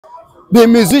The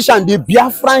musician, the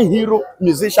Biafran hero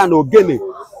musician Ogene,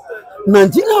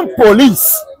 Nigerian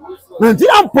police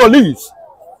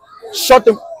shot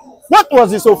him. What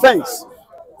was his offense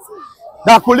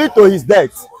that could lead to his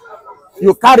death?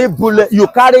 You carry bullet, you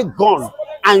carry gun,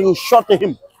 and you shot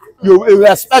him. You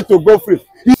expect to go free.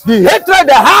 The hatred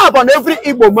they have on every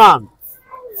Igbo man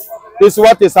is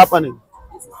what is happening.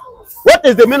 What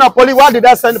is the meaning of police? Why did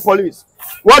I send police?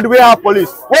 What do we have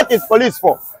police? What is police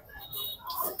for?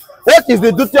 What is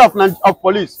the duty of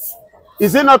police?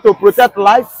 Is it not to protect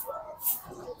life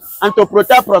and to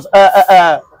protect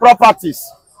properties?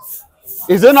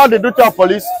 Is it not the duty of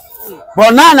police?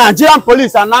 But now Nigerian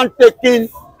police are now taking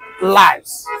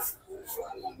lives,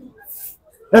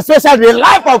 especially the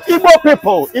life of Igbo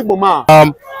people, Igbo man.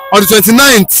 On the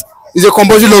 29th is a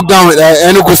compulsory lockdown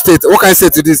in Enugu State. What can I say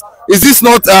to this? Is this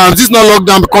not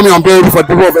lockdown becoming unbearable for the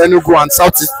people of Enugu and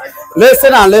Southeast?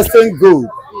 Listen and listen good.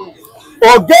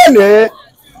 Ogene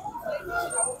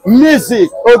music,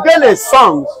 Ogene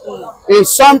songs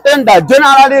is something that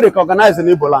generally recognized in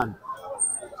Igbo land,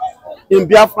 in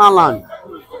Biafra land.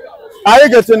 Are you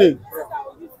getting it?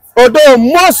 Although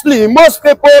most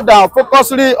people that are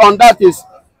focusing on that is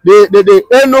the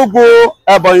Enugu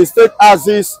Ebonyi State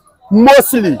axis,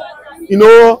 mostly, you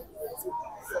know,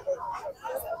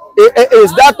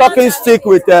 is that talking stick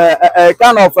with a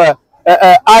kind of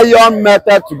iron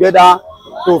metal together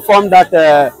to form that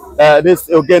this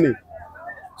Ogene.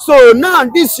 So now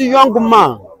this young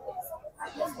man,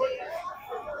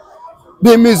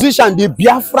 the musician, the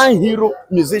Biafran hero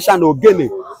musician Ogene,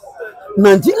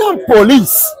 Nigerian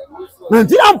police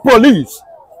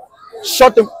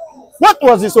shot him. What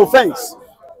was his offense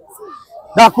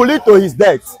that could lead to his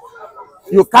death?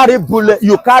 You carry bullet,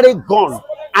 you carry gun,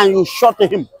 and you shot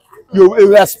him.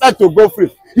 You expect to go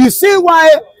free. You see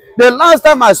why the last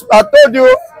time I told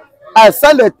you, I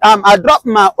said it, I dropped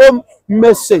my own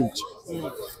message,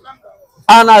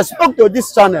 and I spoke to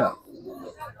this channel.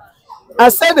 I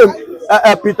said,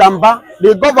 Pitamba,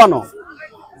 the governor,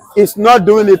 is not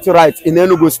doing it right in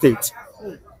Enugu State.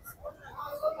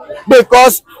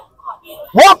 Because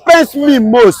what pains me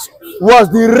most was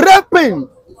the raping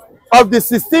of the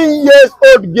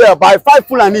 16-year-old girl by 5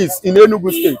 Fulanis in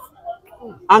Enugu State.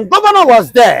 And governor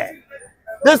was there.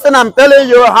 This thing I'm telling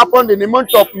you happened in the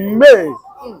month of May,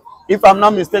 if I'm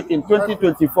not mistaken,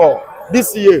 2024,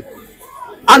 this year.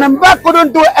 And Mba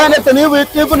couldn't do anything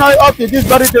even up to this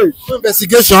very day. No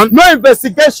investigation? No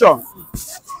investigation.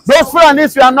 Those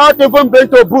Fulanis were not even going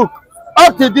to book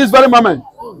up to this very moment.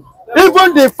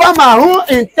 Even the farmer who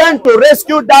intended to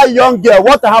rescue that young girl,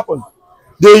 what happened?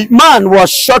 The man was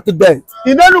shot dead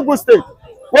in Enugu State.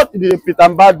 What did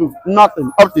Pitamba do? Nothing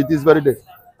up to this very day.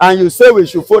 And you say we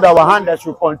should fold our hand and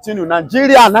should continue.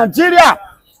 Nigeria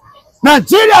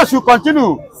should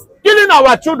continue killing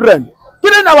our children,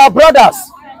 killing our brothers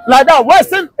like that,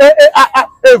 wasting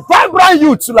a vibrant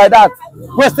youth like that,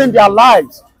 wasting their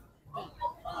lives.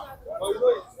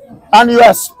 And you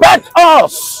expect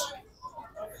us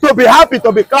to be happy,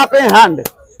 to be clapping hand.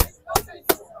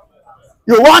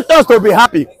 You want us to be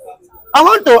happy. I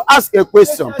want to ask a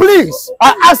question. Please,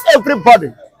 I ask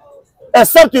everybody,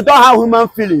 except you don't have human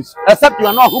feelings, except you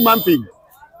are not human being.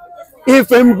 If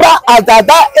Mba at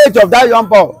that age of that young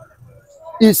boy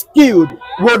is killed,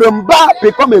 would Mba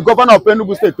become a governor of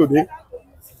Enugu State today?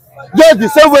 Just the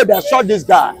same way they shot this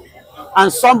guy,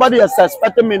 and somebody is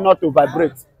expecting me not to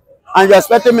vibrate, and you're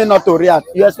expecting me not to react,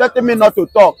 you're expecting me not to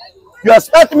talk, you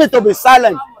expect me to be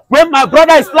silent when my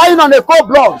brother is lying on a cold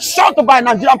blood, shot by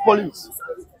Nigerian police.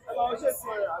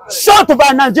 Shot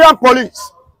by Nigerian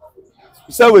police.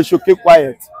 You say we should keep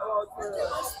quiet.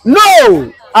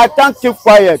 No, I can't keep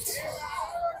quiet.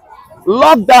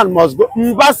 Lockdown must go.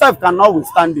 Mba self cannot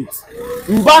withstand it.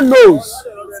 Mba knows.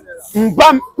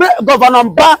 Governor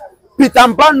Mba, Peter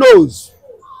Mba knows.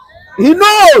 He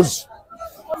knows.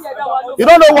 You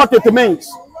don't know what it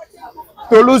means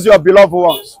to lose your beloved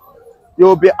ones. You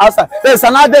will be asked. There's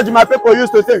an adage my people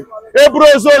used to say.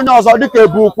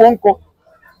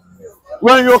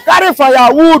 When you carry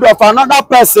firewood of another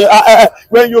person,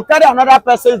 when you carry another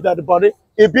person's dead body,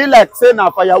 it be like saying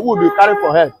a firewood you carry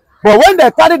for head. But when they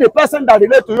carry the person that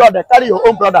relates to you, or they carry your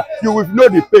own brother, you will know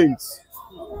the pains.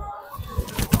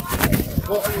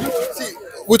 Well, see,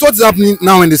 with what's happening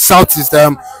now in the Southeast,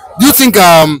 do you think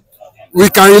we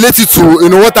can relate it to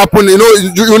what happened? You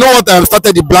know what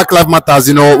started the Black Lives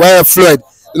Matters? Where Floyd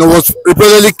was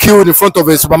reportedly killed in front of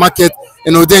a supermarket.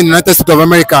 There in the United States of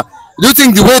America. Do you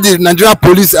think the way the Nigerian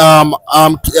police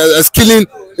is killing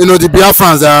the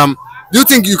Biafrans? Do you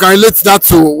think you can relate that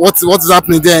to what is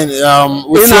happening there in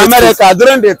America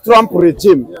during the Trump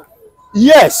regime? Yeah.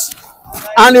 Yes.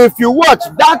 And if you watch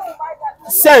that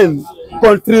send,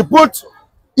 contribute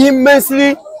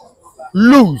immensely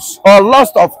lose or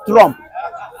loss of Trump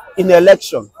in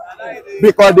election,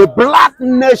 because the black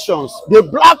nations, the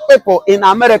black people in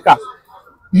America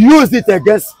used it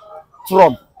against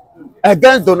Trump,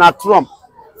 against Donald Trump.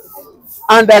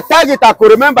 And the target, I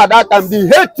could remember that time, the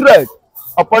hatred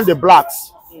upon the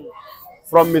blacks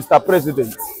from Mr.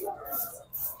 President.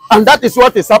 And that is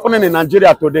what is happening in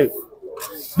Nigeria today.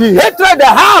 The hatred they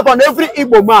have on every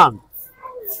Igbo man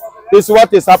is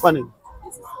what is happening.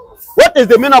 What is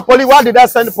the meaning of police? Why did I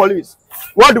send police?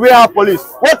 What do we have police?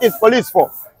 What is police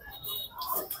for?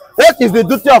 What is the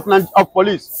duty of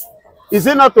police? Is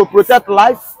it not to protect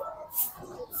life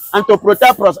and to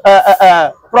protect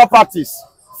properties?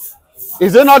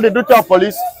 Is it not the duty of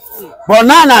police? But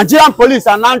now Nigerian police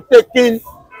are now taking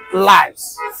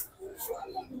lives.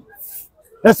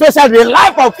 Especially the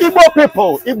life of Igbo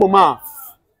people, Igbo man,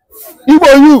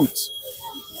 Igbo youth,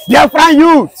 biafra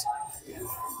youth.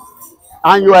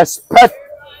 And you expect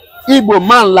Igbo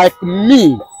man like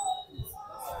me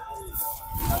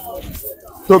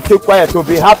to keep quiet, to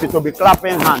be happy, to be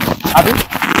clapping hands?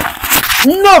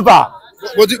 Never.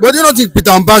 But do you not think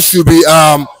Peter Mbah should be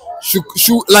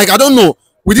should like, I don't know,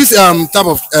 with this type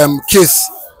of case,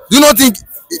 do you not think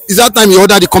is that time you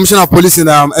order the commissioner of police in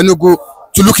Enugu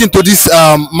to look into this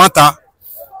matter?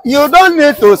 You don't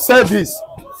need to say this,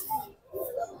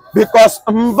 because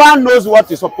Mbah knows what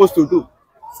he's supposed to do.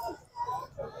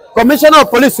 Commissioner of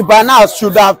police by now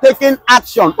should have taken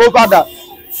action over that.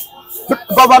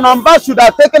 Governor Mbah should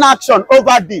have taken action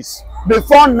over this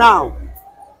before now.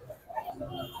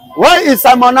 Why is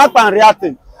Simon Ekpa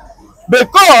reacting?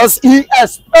 Because he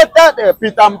expected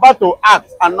Peter Mbah to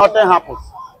act and nothing happened.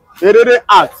 He didn't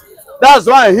act. That's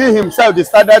why he himself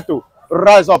decided to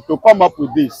rise up to come up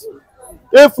with this.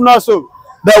 If not so,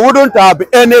 there wouldn't have been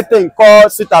anything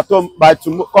called sit at home by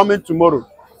coming tomorrow.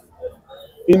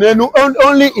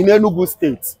 Only in Enugu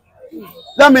state.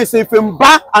 That means if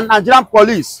Mbah and Nigerian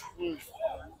police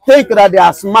think that they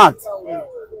are smart,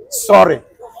 sorry.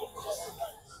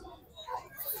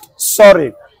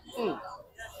 Sorry.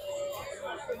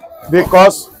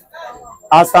 Because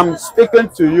as I'm speaking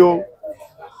to you,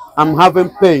 I'm having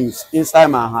pains inside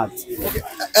my heart. Okay.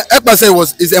 Ekpa said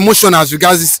it's emotional as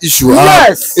regards this issue.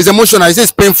 Yes. It's emotional. He says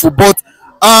it's painful. But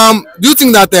do you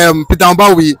think that Peter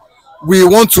Mbah we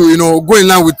want to, you know, go in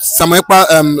line with some Ekpa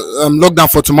lockdown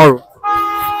for tomorrow?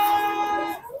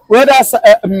 Whether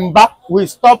Mbah will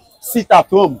stop sit at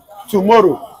home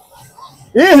tomorrow,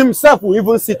 he himself will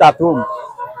even sit at home.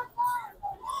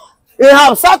 He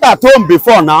have sat at home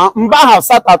before now. Mbah have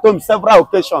sat at home several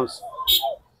occasions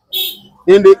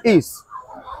in the east.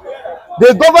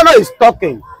 The governor is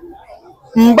talking.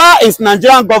 Mbah is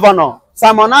Nigerian governor.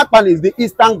 Simon Ekpa is the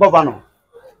eastern governor,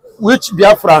 which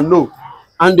Biafra know,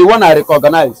 and the one I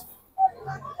recognize.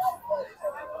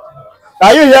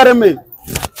 Are you hearing me?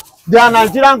 They are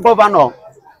Nigerian governor,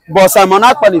 but Simon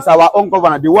Ekpa is our own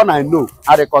governor, the one I know,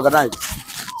 I recognize.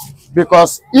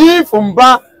 Because if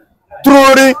Mbah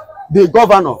truly the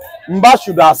governor, Mbah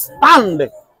should have stand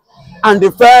and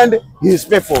defend his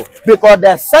people, because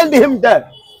they send him there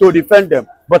to defend them,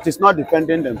 but he's not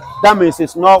defending them. That means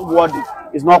it's not worthy,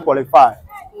 it's not qualified.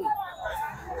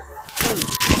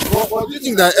 Well, do you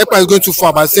think that Ekpa is going too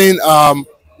far by saying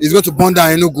he's going to burn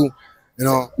down Enugu? You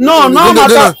know, no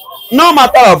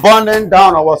matter of burning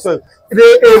down or whatsoever.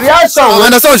 The reaction. I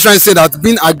understand what you're trying to say, that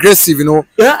being aggressive, you know,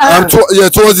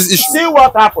 towards this issue. See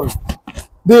what happens.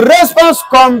 The response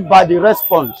comes by the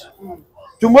response.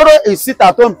 Tomorrow is sit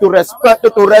at home to respect,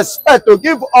 to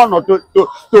give honor to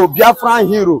Biafran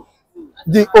hero,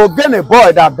 the Ogene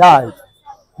boy that died.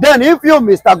 Then if you,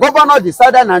 Mr. Governor,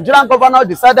 decided, Nigerian governor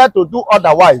decided to do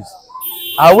otherwise,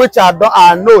 which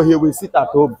I know he will sit at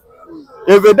home.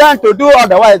 If he then to do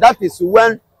otherwise, that is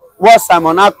when what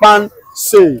Simon Ekpa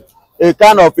say, a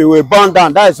kind of he will burn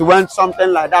down. That is when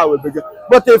something like that will begin.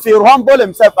 But if he humble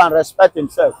himself and respect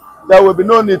himself, there will be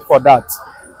no need for that.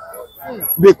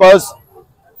 Because,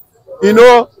 you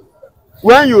know,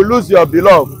 when you lose your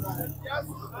beloved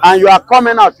and you are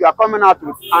coming out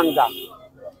with anger.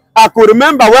 I could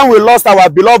remember when we lost our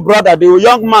beloved brother, the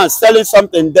young man selling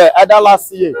something there, either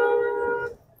last year.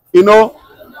 You know,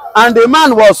 and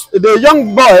the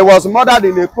young boy was murdered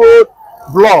in a cold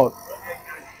blood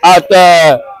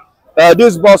at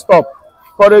this bus stop,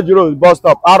 Courage Road bus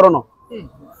stop, Arono.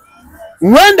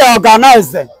 When they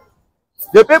organized them,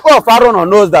 the people of Arono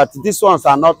knows that these ones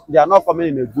are not coming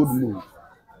in a good mood.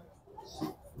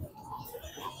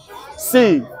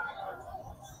 See,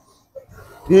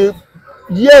 the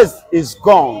years is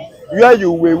gone where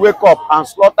you will wake up and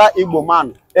slaughter Igbo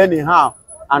man anyhow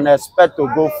and expect to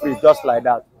go free just like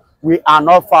that. We are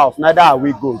not fowls, neither are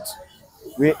we goats.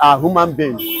 We are human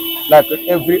beings, like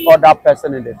every other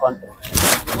person in the country.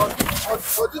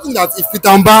 But do you think that if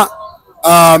Pitamba,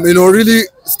 really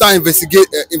start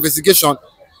investigation,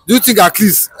 do you think at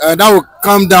least that will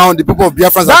calm down the people of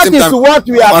Biafra at the same time? That is what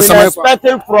we have been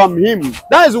expecting from him.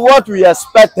 That is what we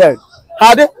expected.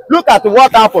 Look at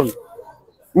what happened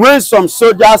when some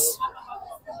soldiers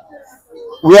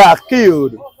were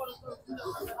killed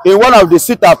in one of the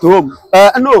sit at home.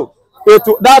 No,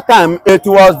 that time it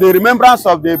was the remembrance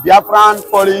of the Biafran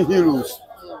fallen heroes.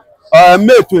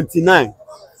 May 29,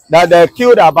 that they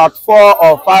killed about 4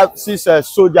 or 5, 6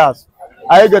 soldiers.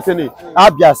 Are you getting it?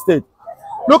 Abia State.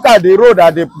 Look at the role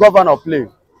that the governor played.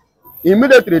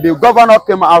 Immediately, the governor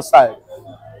came outside.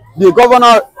 The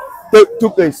governor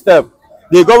took a step.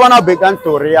 The governor began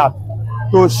to react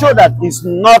to show that he's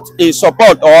not in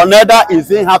support or neither is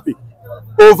he happy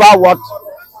over what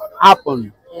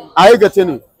happened. Are you getting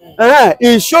it?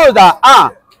 It shows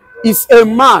that he's a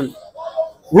man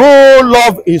who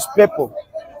loves his people.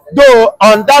 Though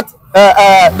on that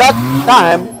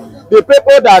time, the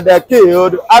people that they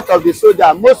killed out of the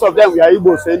soldiers, most of them were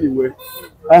Igbos anyway.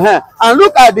 And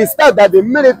look at the step that the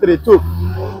military took.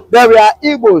 They were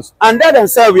Igbos, and they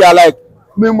themselves were like,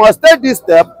 we must take this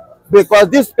step because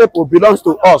these people belongs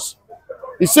to us.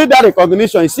 You see that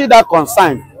recognition, you see that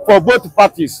concern for both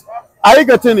parties. Are you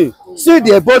getting it? See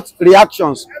the both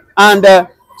reactions. And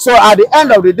so at the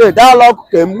end of the day, dialogue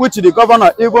came, which the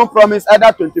governor even promised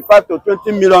either 25 to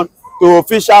 20 million to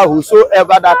officials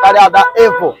whosoever that carry out that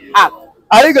evil act.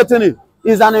 Are you getting it?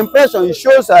 It's an impression. It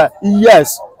shows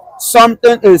yes,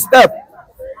 a step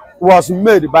was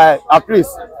made by at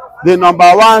least the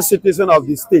 #1 citizen of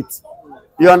the state.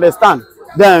 You understand?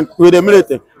 Then with the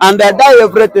military. And they die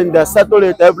everything, they settle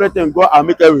it, everything go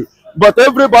amicably. But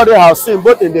everybody has seen,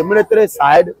 both in the military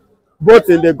side, both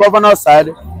in the governor side,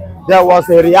 there was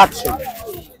a reaction.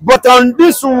 But on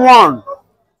this one,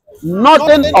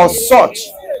 nothing of such.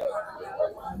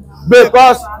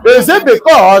 Because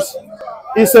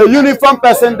it's a uniform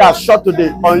person that shot today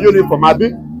on uniform,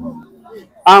 Abi?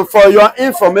 And for your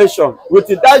information, with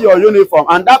that your uniform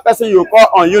and that person you call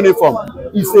on uniform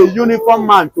is a uniform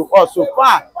man to us. So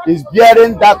far, he's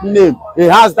bearing that name. He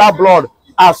has that blood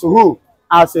as who?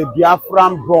 As a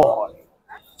Biafran boy,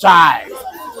 child.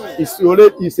 It's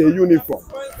a uniform.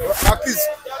 At least,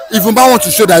 if Umba want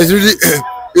to show that he's really,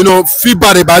 feel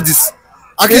bad about this.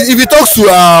 At least, if he talks to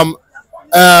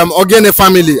Ogene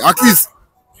family, at least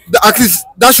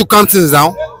that should calm things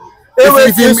down.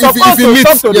 If he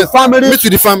meets the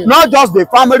family, not just the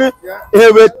family,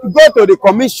 he will go to the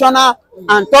commissioner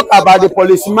and talk about the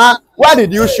policeman. Why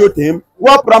did you shoot him?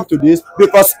 What prompted this?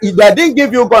 Because if they didn't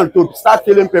give you gun to start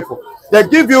killing people, they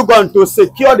give you gun to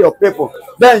secure your people.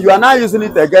 Then you are now using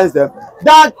it against them.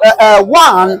 That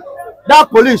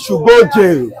police should go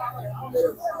jail.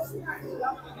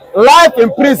 Life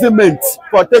imprisonment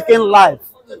for taking life.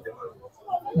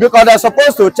 Because they're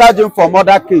supposed to charge him for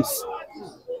murder case.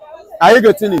 Are you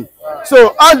getting it?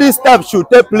 So all these steps should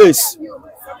take place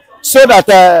so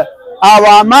that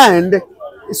our mind,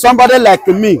 somebody like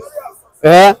me,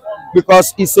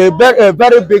 because it's a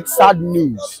very big sad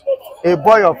news. A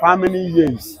boy of how many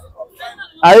years?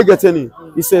 Are you getting it?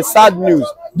 It's a sad news.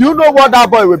 Do you know what that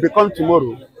boy will become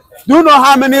tomorrow? Do you know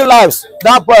how many lives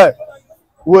that boy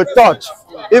will touch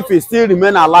if he still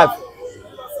remain alive?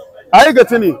 Are you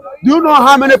getting it? Do you know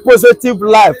how many positive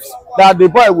lives that the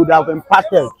boy would have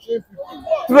impacted?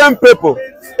 Train people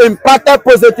impacted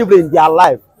positively in their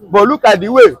life. But look at the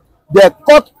way they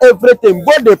cut everything.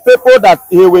 Both the people that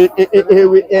he will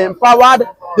empower,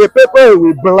 the people he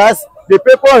will bless, the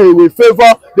people he will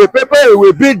favor, the people he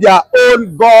will be their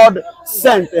own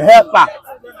God-sent helper.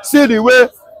 See the way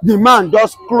the man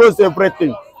just close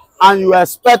everything, and you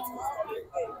expect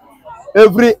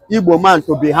every Igbo man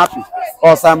to be happy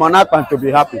or Simon Ekpa to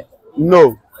be happy.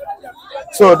 No.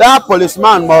 So that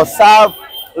policeman must serve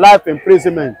life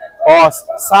imprisonment or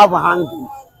serve hanging.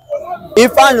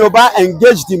 Ifan Yoba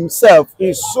engaged himself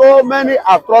in so many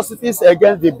atrocities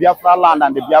against the Biafra land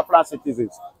and the Biafra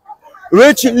citizens,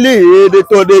 which lead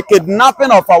to the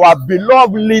kidnapping of our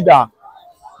beloved leader,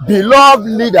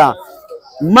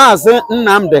 Mazi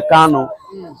Nnamdikanu,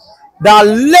 that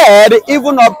led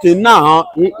even up to now,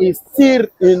 he is still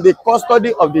in the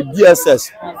custody of the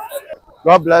DSS.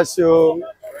 God bless you.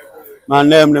 My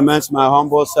name remains my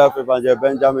humble self, Evangelist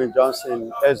Benjamin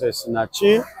Johnson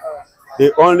Ezesinachi,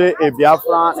 the only a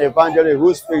Biafran evangelist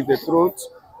who speaks the truth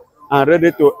and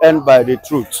ready to end by the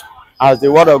truth, as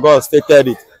the word of God stated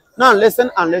it. Now listen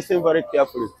and listen very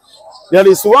carefully. There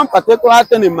is one particular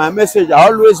thing in my message I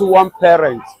always want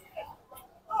parents.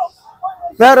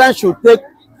 Parents should take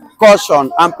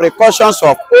caution and precautions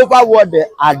of over what they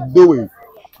are doing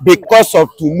because of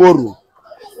tomorrow.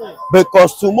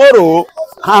 Because tomorrow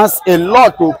has a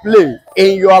lot to play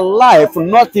in your life,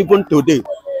 not even today.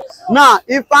 Now,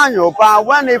 Ifeanyi Ubah,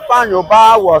 when Ifeanyi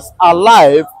Ubah was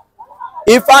alive,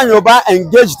 Ifeanyi Ubah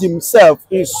engaged himself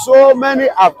in so many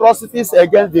atrocities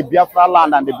against the Biafra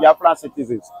land and the Biafra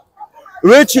citizens,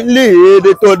 which lead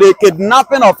to the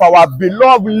kidnapping of our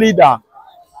beloved leader,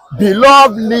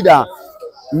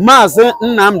 Mazi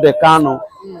Nnamdikanu,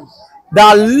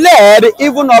 that led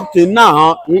even up to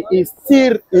now, he is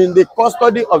still in the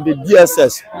custody of the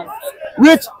DSS,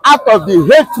 which out of the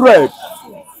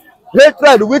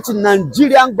hatred which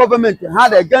Nigerian government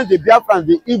had against the Biafra and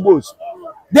the Igbos,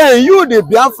 then you, the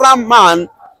Biafra man,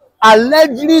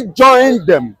 allegedly joined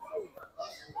them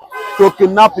to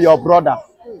kidnap your brother.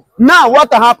 Now,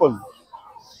 what happened?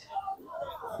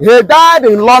 He died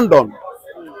in London.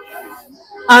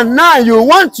 And now you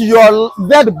want your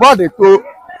dead body to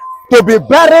be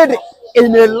buried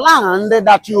in a land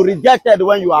that you rejected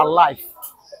when you are alive.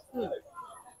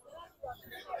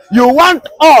 You want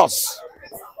us,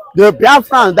 the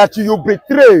Biafrans that you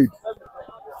betrayed,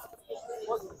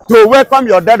 to welcome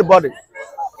your dead body.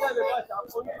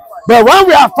 But when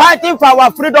we are fighting for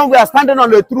our freedom, we are standing on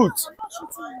the truth.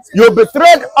 You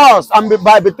betrayed us, and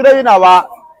by betraying our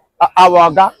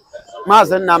Oga,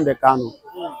 Mazi Nnamdikanu.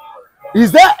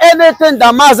 Is there anything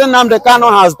that Mazi Nnamdikanu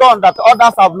has done that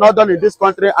others have not done in this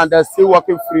country and they're still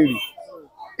working freely?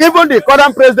 Even the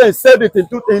current president said it in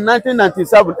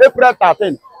 1997, April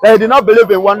 13, that he did not believe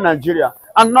in one Nigeria.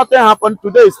 And nothing happened.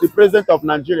 Today is the president of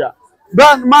Nigeria.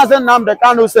 But Mazi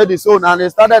Nnamdikanu said his own, and he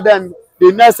started then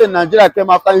the next in Nigeria came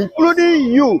after, including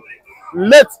you,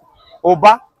 late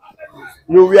Ubah.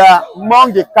 You were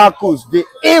among the Kakus, the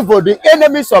evil, the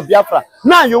enemies of Biafra.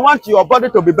 Now you want your body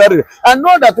to be buried. And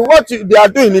know that what they are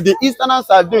doing, the Easterners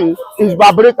are doing, is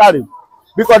barbarity.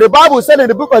 Because the Bible said in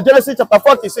the book of Genesis chapter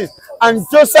 46, and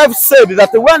Joseph said that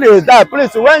when he died,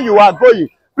 please, when you are going,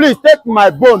 please take my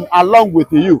bone along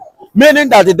with you. Meaning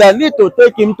that they need to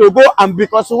take him to go. And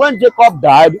because when Jacob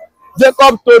died,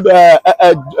 Jacob told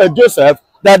Joseph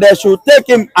that they should take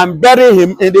him and bury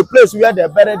him in the place where they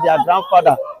buried their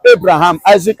grandfather, Abraham,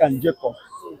 Isaac, and Jacob.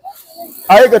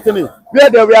 Are you getting me? Where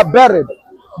they were buried,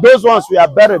 those ones were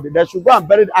buried. They should go and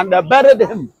bury, and they buried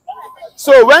him.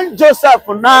 So when Joseph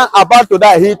now about to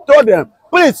die, he told them,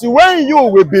 please, when you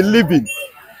will be leaving,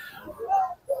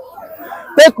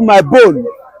 take my bone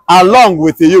along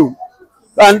with you.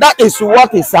 And that is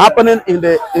what is happening in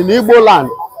Igbo land.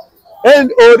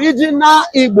 And original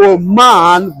Igbo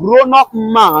man, grown-up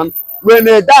man, when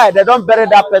they die, they don't bury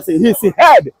that person. His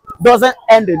head doesn't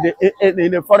end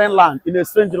in a foreign land, in a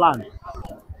strange land.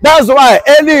 That's why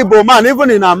any Igbo man,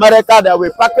 even in America, they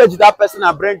will package that person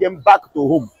and bring him back to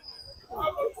home.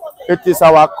 It is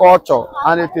our culture,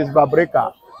 and it is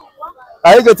Babrika.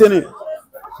 Are you getting it?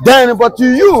 Then, but to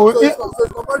you, so it's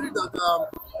somebody that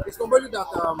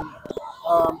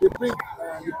they bring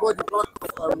the body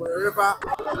back wherever.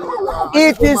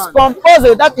 It is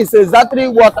composite. That is exactly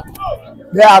what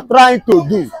they are trying to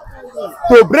do.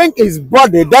 To bring his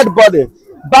body, dead body,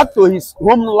 back to his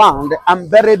homeland and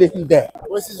bury him there.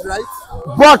 What is right?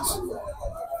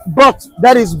 But,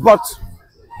 there is but.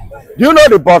 Do you know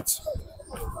the but?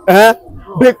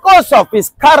 Because of his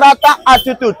character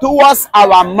attitude towards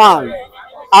our man,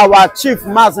 our chief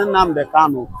Mazi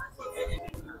Nnamdikanu.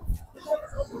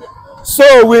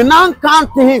 So we now count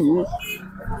him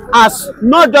as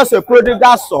not just a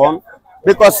prodigal son,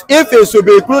 because if he should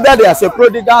be included as a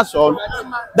prodigal son,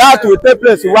 that will take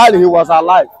place while he was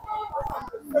alive.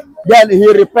 Then he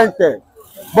repented.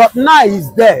 But now he's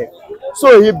dead.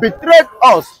 So he betrayed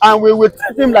us, and we will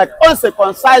treat him like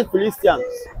uncircumcised Philistines.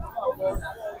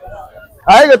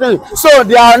 Are you getting it? So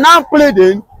they are now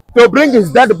pleading to bring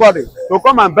his dead body to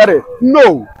come and bury it.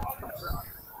 No.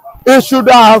 He should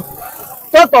have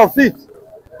thought of it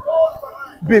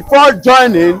before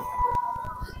joining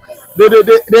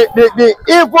the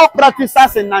evil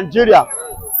practices in Nigeria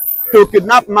to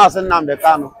kidnap Mazi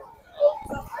Nnamdikanu,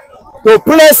 to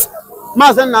place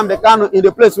Mazi Nnamdikanu in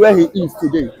the place where he is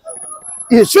today.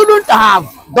 He shouldn't have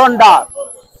done that.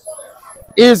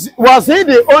 Was he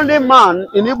the only man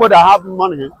in Igbo that have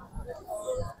money?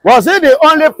 Was he the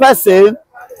only person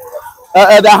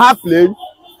that have plane?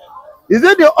 Is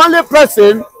he the only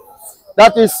person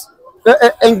that is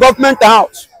in government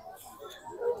house?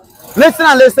 Listen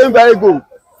and listen very good.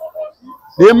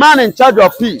 The man in charge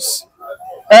of Peace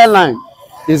Airline,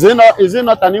 is he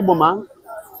not an Igbo man?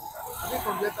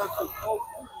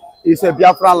 It's a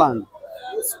Biafra land.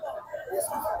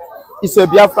 It's a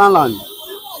Biafra land.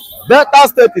 Delta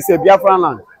State is a Biafra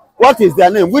land. What is their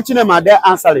name? Which name are they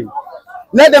answering?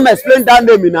 Let them explain that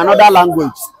name in another language.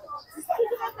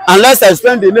 And let's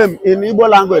explain the name in Igbo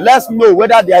language. Let's know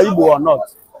whether they are Igbo or not.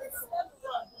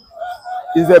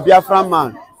 He's a Biafran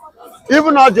man.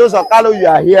 Even all Joseph Okalo you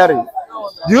are hearing.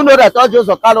 Do you know that all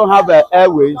Joseph Okalo have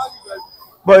airways?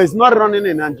 But it's not running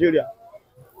in Nigeria.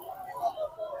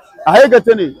 Are you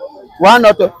getting it? Why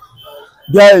not?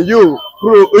 Then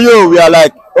we are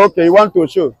like, okay, you want to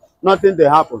show. Nothing will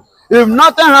happen. If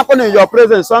nothing happen in your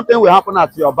presence, something will happen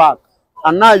at your back.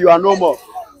 And now you are no more.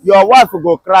 Your wife will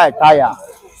go cry, tire.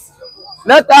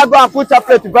 Let her go and put her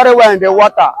plate very well in the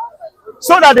water.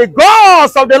 So that the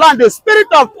gods of the land, the spirit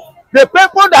of the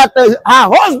people that her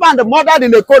husband murdered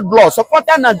in the cold blood,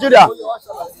 supported Nigeria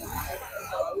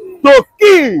to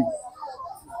kill.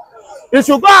 It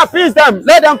should go appease them.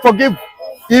 Let them forgive.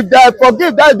 If they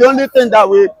forgive, that's the only thing that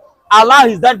will allow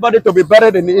his dead body to be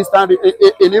buried in the eastern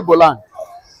in Igbo land.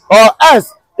 Or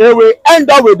else, he will end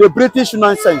up with the British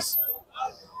nonsense.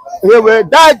 He will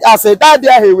die as he died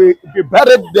there, he will be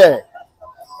buried there.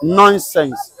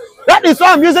 Nonsense. That is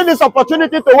why I'm using this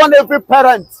opportunity to warn every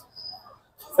parent,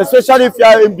 especially if you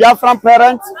are a Biafran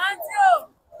parent.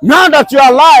 Now that you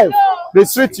are alive,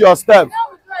 restrict your steps.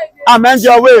 Amend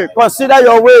your way. Consider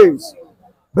your ways.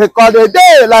 Because a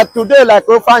day like today, like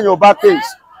Ofan Yoba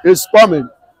case, is coming.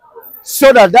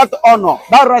 So that honor,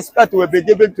 that respect will be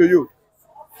given to you.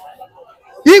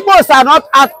 Igbos are not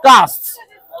outcasts.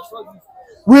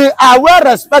 We are well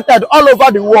respected all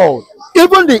over the world.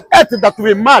 Even the earth that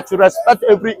we march respect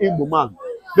every Igbo man.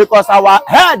 Because our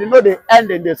head, they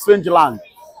end in the strange land.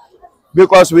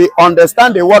 Because we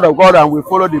understand the word of God and we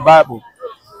follow the Bible.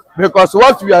 Because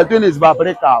what we are doing is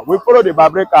Babrika. We follow the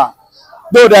Babrika.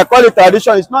 Though they call it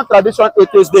tradition, it's not tradition, it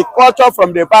is the culture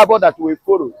from the Bible that we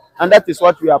follow. And that is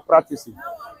what we are practicing.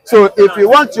 So if you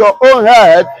want your own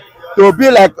head to be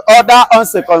like other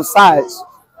uncircumcised,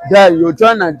 then you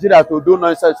join Nigeria to do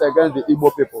nonsense against the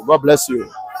Igbo people. God bless you.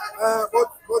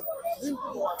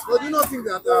 But do you not think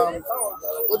that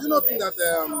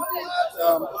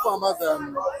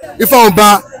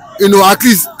Ifeanyi, at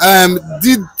least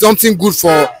did something good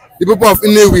for the people of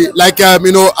Enugu, like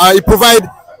he provide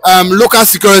local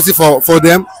security for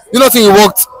them? Do you not think he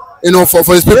worked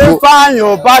for his people?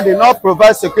 Ifeanyi did not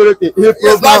provide security. He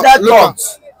provided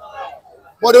thugs.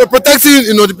 But they were protecting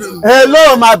the people.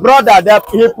 Hello, my brother.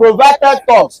 He provided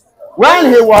thugs. When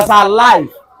he was alive,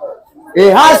 he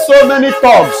had so many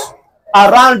thugs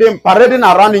around him, parading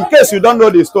around. In case you don't know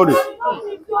the story,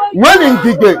 when in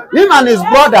Gige, him and his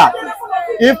brother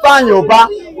Ifeanyi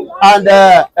and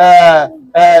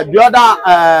the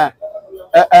other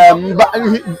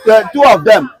two of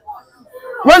them,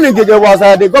 when Ngige was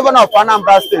the governor of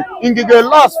Anambra State, Ngige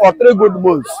lost for 3 good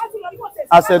months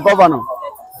as a governor.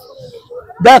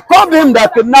 They called him, they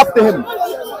kidnapped him.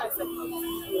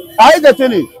 Are you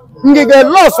getting it? Ngige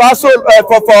lost also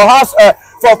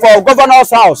for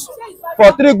governor's house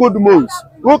for 3 good months.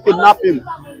 Who kidnapped him?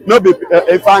 No,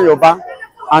 Ifeanyi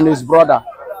and his brother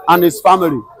and his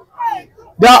family.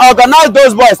 They organized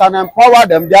those boys and empower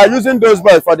them. They are using those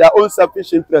boys for their own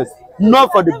selfish interest,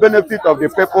 not for the benefit of the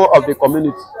people of the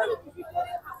community.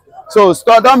 So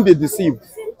don't be deceived.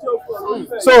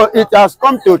 So it has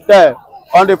come to tell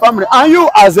on the family. And you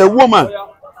as a woman,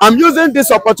 I'm using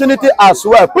this opportunity as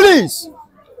well. Please,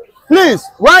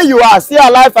 when you are still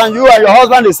alive and you and your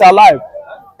husband is alive,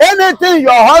 anything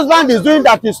your husband is doing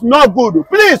that is not good,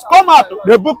 please come out,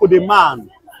 rebuke the man.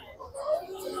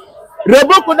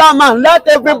 Rebuke that man. Let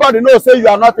everybody know, say you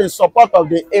are not in support of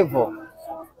the evil.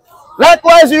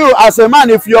 Likewise, you as a man,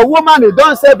 if your woman, you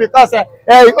don't say because he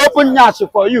open nyash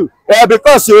for you,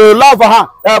 because you love her,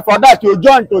 for that you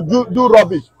join to do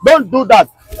rubbish. Don't do that.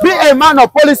 Be a man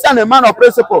of policy and a man of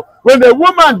principle. When the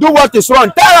woman do what is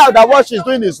wrong, tell her that what she's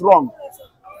doing is wrong.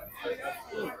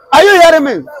 Are you hearing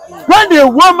me? When the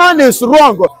woman is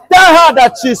wrong, tell her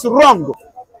that she's wrong.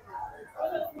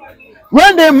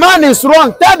 When the man is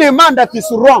wrong, tell the man that is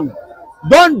wrong.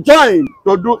 Don't join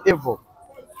to do evil.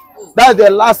 That's the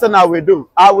last thing I will do.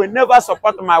 I will never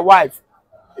support my wife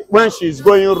when she's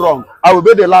going wrong. I will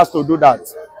be the last to do that.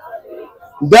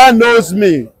 God knows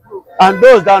me. And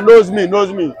those that knows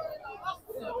me.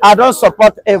 I don't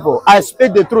support evil. I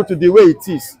speak the truth the way it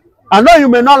is. I know you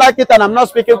may not like it, and I'm not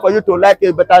speaking for you to like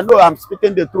it, but I know I'm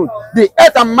speaking the truth. The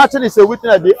earth I'm matching is a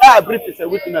witness. The air I breathe is a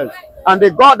witness. And the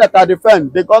God that I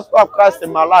defend, the gospel of Christ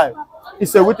in my life,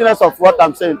 is a witness of what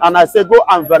I'm saying. And I say, go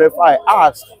and verify,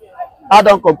 ask. I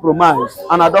don't compromise,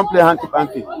 and I don't play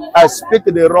hanky-panky. I speak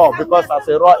the raw because as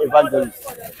a raw evangelist.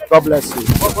 God bless you.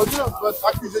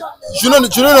 Should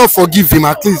not forgive him,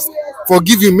 at least.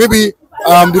 Forgive him. Maybe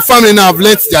the family now have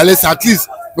learned their lesson, at least.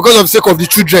 because of the sake of the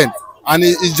children and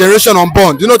his generation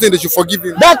unborn? Do you not think they should forgive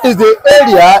him? That is the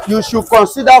area you should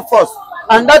consider first,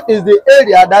 and that is the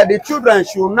area that the children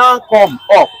should now come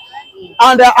up.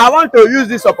 And I want to use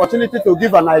this opportunity to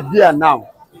give an idea now.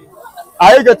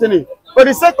 Are you getting it? For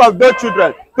the sake of those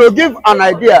children, to give an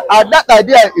idea, and that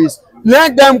idea is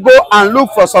let them go and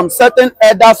look for some certain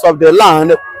elders of the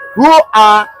land who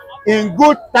are in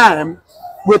good time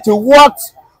with what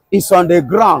is on the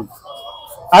ground.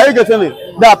 Are you getting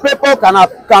it? That people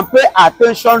can pay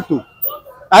attention to.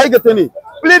 Are you getting it?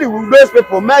 Please, with those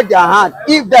people, make their hand,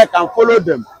 if they can follow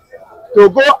them, to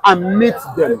go and meet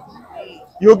them.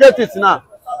 You get it now?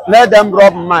 Let them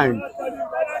rub mind.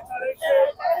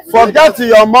 Forget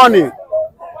your money.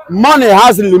 Money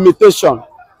has a limitation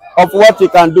of what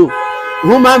it can do.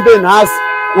 Human being has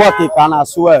what it can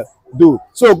as well do.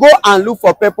 So go and look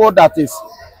for people that is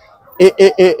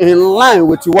in line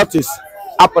with what is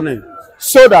happening,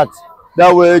 so that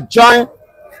they will join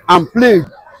and plead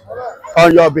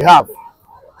on your behalf,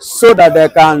 so that they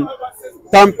can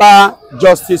temper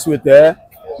justice with their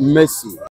mercy.